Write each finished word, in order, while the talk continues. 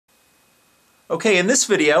Okay, in this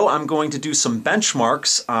video I'm going to do some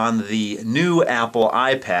benchmarks on the new Apple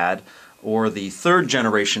iPad, or the third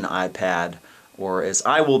generation iPad, or as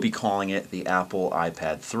I will be calling it, the Apple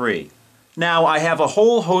iPad 3. Now, I have a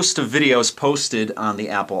whole host of videos posted on the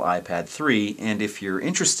Apple iPad 3, and if you're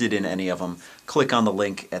interested in any of them, click on the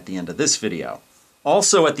link at the end of this video.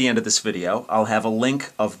 Also at the end of this video, I'll have a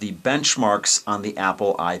link of the benchmarks on the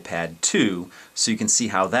Apple iPad 2, so you can see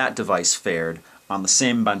how that device fared on the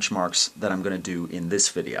same benchmarks that I'm going to do in this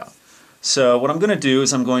video. So what I'm going to do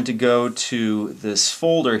is I'm going to go to this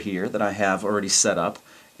folder here that I have already set up,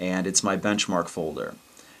 and it's my benchmark folder.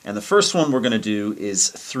 And the first one we're going to do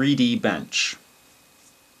is 3D Bench.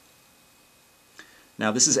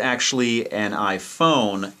 Now this is actually an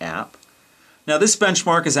iPhone app. Now this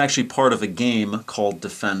benchmark is actually part of a game called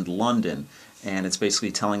Defend London, and it's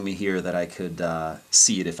basically telling me here that I could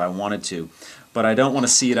see it if I wanted to. But I don't want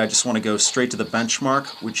to see it, I just want to go straight to the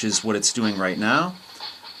benchmark, which is what it's doing right now.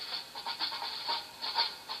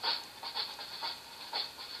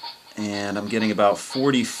 And I'm getting about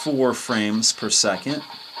 44 frames per second.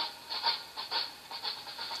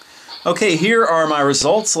 Okay, here are my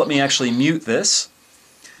results. Let me actually mute this.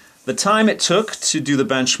 The time it took to do the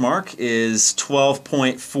benchmark is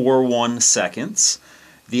 12.41 seconds.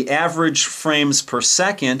 The average frames per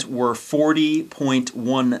second were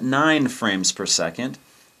 40.19 frames per second.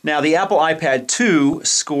 Now the Apple iPad 2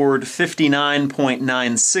 scored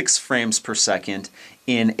 59.96 frames per second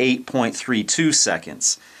in 8.32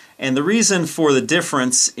 seconds. And the reason for the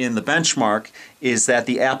difference in the benchmark is that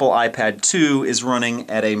the Apple iPad 2 is running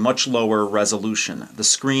at a much lower resolution. The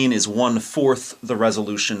screen is 1/4 the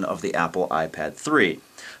resolution of the Apple iPad 3.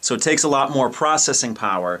 So it takes a lot more processing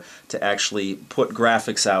power to actually put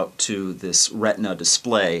graphics out to this Retina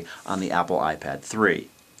display on the Apple iPad 3.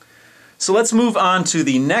 So let's move on to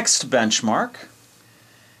the next benchmark,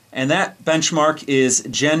 and that benchmark is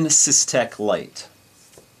Gensystek Lite.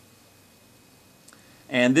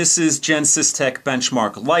 And this is Gensystek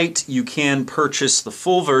Benchmark Lite. You can purchase the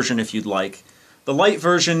full version if you'd like. The Lite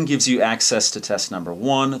version gives you access to test number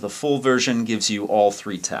 1. The full version gives you all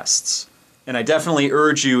 3 tests. And I definitely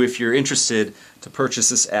urge you, if you're interested, to purchase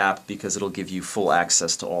this app because it'll give you full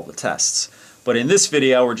access to all the tests. But in this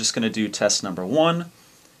video, we're just going to do test number 1.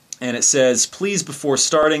 And it says, please, before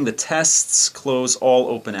starting the tests, close all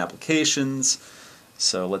open applications.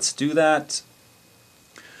 So let's do that.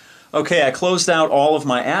 Okay, I closed out all of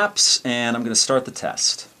my apps, and I'm going to start the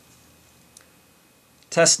test.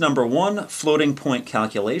 Test number 1, floating point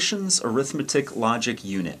calculations, arithmetic logic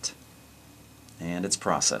unit. And it's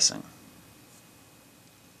processing.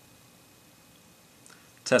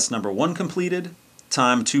 Test number 1 completed,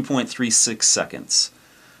 time 2.36 seconds.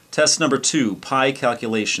 Test number 2, pi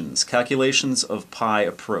calculations, calculations of pi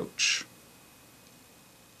approach.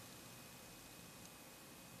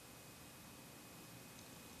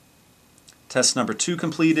 Test number 2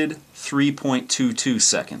 completed, 3.22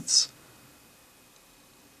 seconds.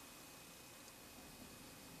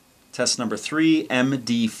 Test number 3,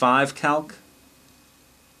 MD5 calc,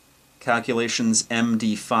 calculations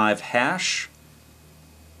MD5 hash.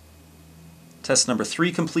 Test number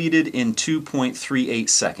 3 completed in 2.38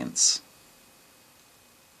 seconds.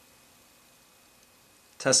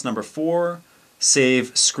 Test number 4,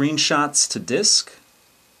 save screenshots to disk.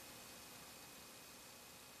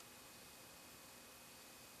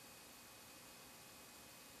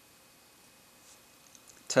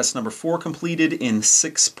 Test number 4 completed in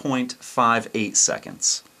 6.58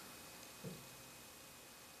 seconds.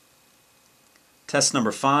 Test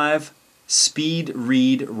number 5, speed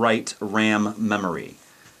read write RAM memory.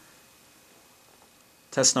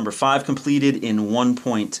 Test number 5 completed in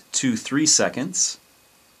 1.23 seconds.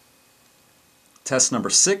 Test number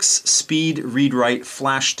 6, speed read write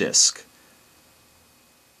flash disk.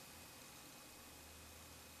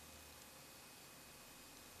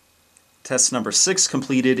 Test number 6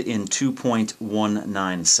 completed in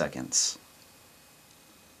 2.19 seconds.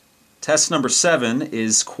 Test number 7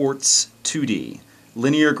 is Quartz 2D,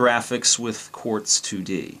 linear graphics with Quartz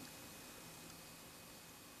 2D.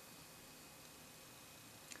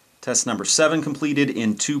 Test number 7 completed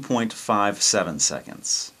in 2.57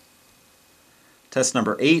 seconds. Test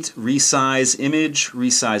number 8, resize image,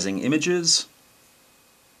 resizing images.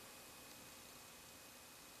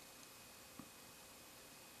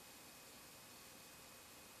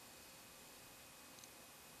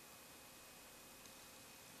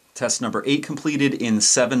 Test number 8 completed in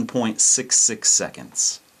 7.66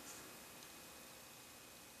 seconds.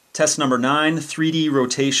 Test number 9, 3D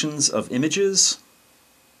rotations of images.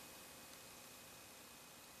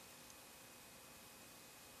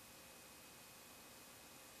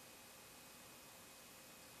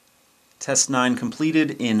 Test 9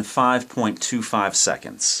 completed in 5.25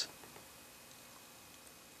 seconds.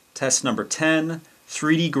 Test number 10,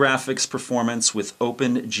 3D graphics performance with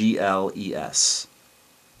OpenGLES.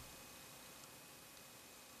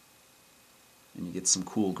 And you get some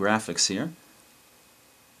cool graphics here.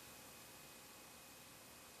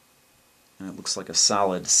 And it looks like a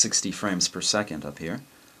solid 60 frames per second up here.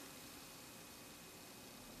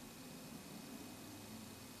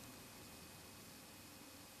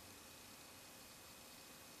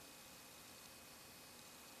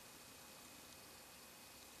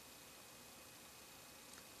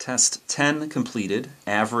 Test 10 completed,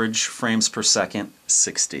 average frames per second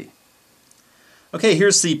 60. Okay,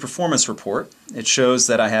 here's the performance report. It shows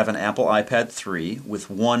that I have an Apple iPad 3 with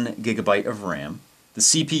 1 GB of RAM. The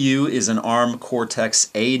CPU is an ARM Cortex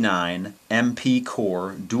A9 MP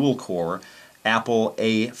Core dual core Apple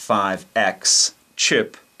A5X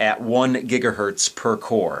chip at 1 GHz per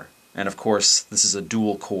core. And of course, this is a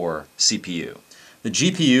dual core CPU. The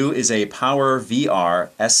GPU is a PowerVR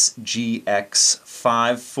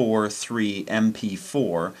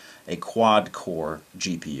SGX543MP4, a quad-core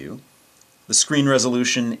GPU. The screen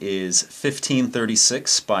resolution is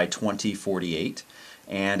 1536 by 2048,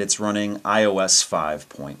 and it's running iOS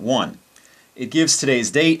 5.1. It gives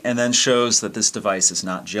today's date and then shows that this device is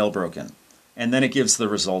not jailbroken. And then it gives the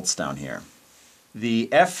results down here. The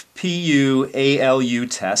FPU ALU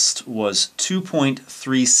test was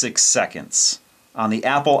 2.36 seconds. On the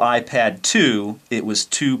Apple iPad 2, it was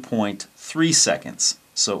 2.3 seconds,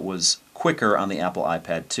 so it was quicker on the Apple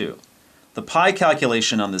iPad 2. The pi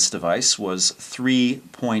calculation on this device was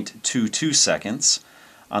 3.22 seconds.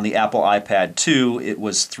 On the Apple iPad 2, it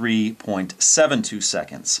was 3.72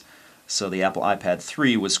 seconds, so the Apple iPad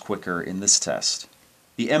 3 was quicker in this test.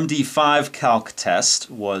 The MD5 calc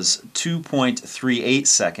test was 2.38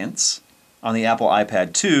 seconds. On the Apple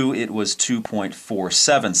iPad 2, it was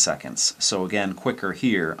 2.47 seconds, so again quicker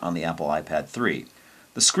here on the Apple iPad 3.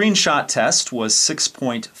 The screenshot test was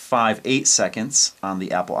 6.58 seconds on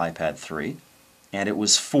the Apple iPad 3, and it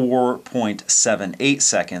was 4.78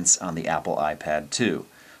 seconds on the Apple iPad 2,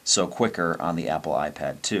 so quicker on the Apple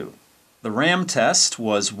iPad 2. The RAM test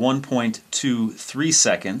was 1.23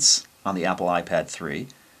 seconds on the Apple iPad 3,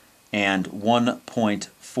 and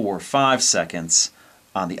 1.45 seconds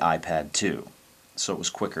on the iPad 2, so it was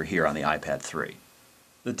quicker here on the iPad 3.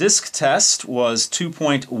 The disk test was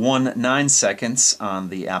 2.19 seconds on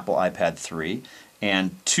the Apple iPad 3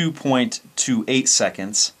 and 2.28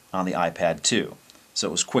 seconds on the iPad 2, so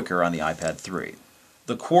it was quicker on the iPad 3.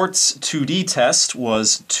 The Quartz 2D test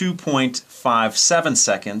was 2.57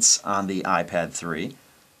 seconds on the iPad 3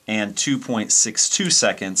 and 2.62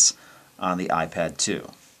 seconds on the iPad 2.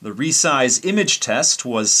 The resize image test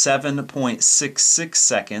was 7.66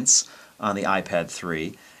 seconds on the iPad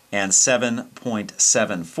 3 and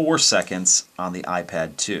 7.74 seconds on the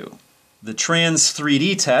iPad 2. The trans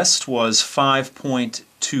 3D test was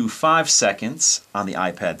 5.25 seconds on the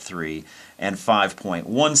iPad 3 and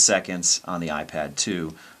 5.1 seconds on the iPad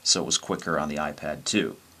 2, so it was quicker on the iPad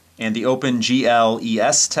 2. And the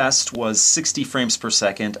OpenGLES test was 60 frames per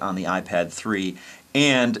second on the iPad 3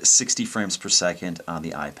 and 60 frames per second on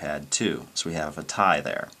the iPad 2. So we have a tie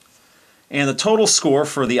there. And the total score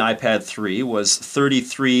for the iPad 3 was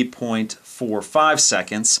 33.45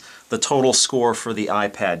 seconds. The total score for the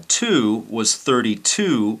iPad 2 was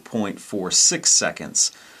 32.46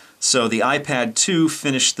 seconds. So the iPad 2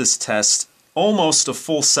 finished this test almost a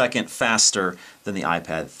full second faster than the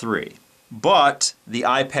iPad 3. But the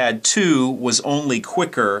iPad 2 was only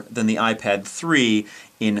quicker than the iPad 3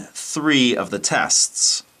 in 3 of the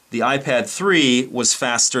tests. The iPad 3 was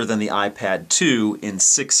faster than the iPad 2 in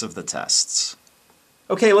 6 of the tests.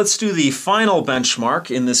 Okay, let's do the final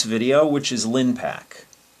benchmark in this video, which is Linpack.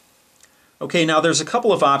 Okay, now there's a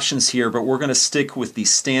couple of options here, but we're going to stick with the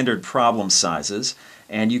standard problem sizes,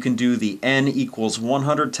 and you can do the n equals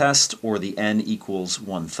 100 test or the n equals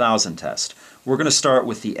 1000 test. We're going to start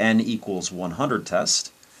with the n equals 100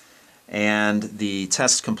 test, and the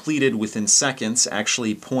test completed within seconds,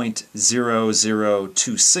 actually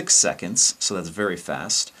 0.0026 seconds, so that's very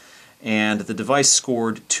fast, and the device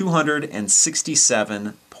scored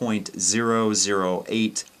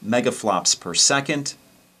 267.008 megaflops per second.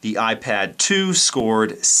 The iPad 2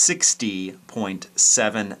 scored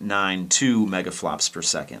 60.792 megaflops per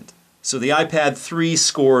second. So the iPad 3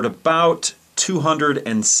 scored about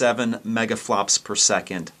 207 megaflops per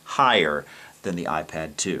second higher than the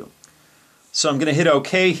iPad 2. So I'm going to hit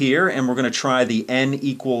OK here, and we're going to try the n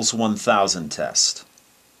equals 1000 test.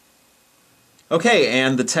 Okay,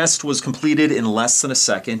 and the test was completed in less than a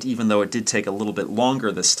second, even though it did take a little bit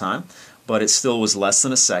longer this time. but it still was less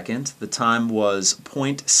than a second. The time was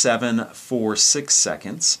 0.746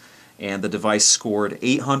 seconds, and the device scored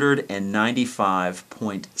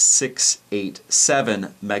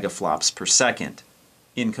 895.687 megaflops per second.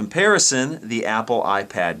 In comparison, the Apple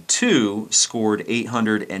iPad 2 scored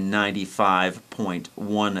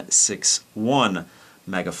 895.161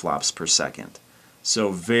 megaflops per second.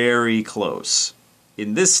 So very close.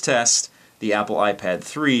 In this test, the Apple iPad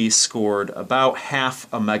 3 scored about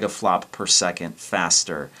half a megaflop per second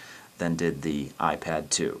faster than did the iPad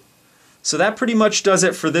 2. So that pretty much does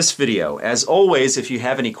it for this video. As always, if you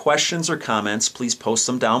have any questions or comments, please post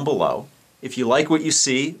them down below. If you like what you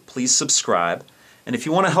see, please subscribe. And if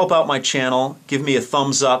you want to help out my channel, give me a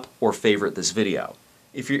thumbs up or favorite this video.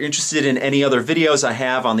 If you're interested in any other videos I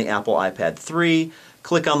have on the Apple iPad 3,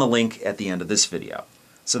 click on the link at the end of this video.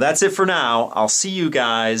 So that's it for now. I'll see you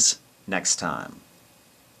guys next time.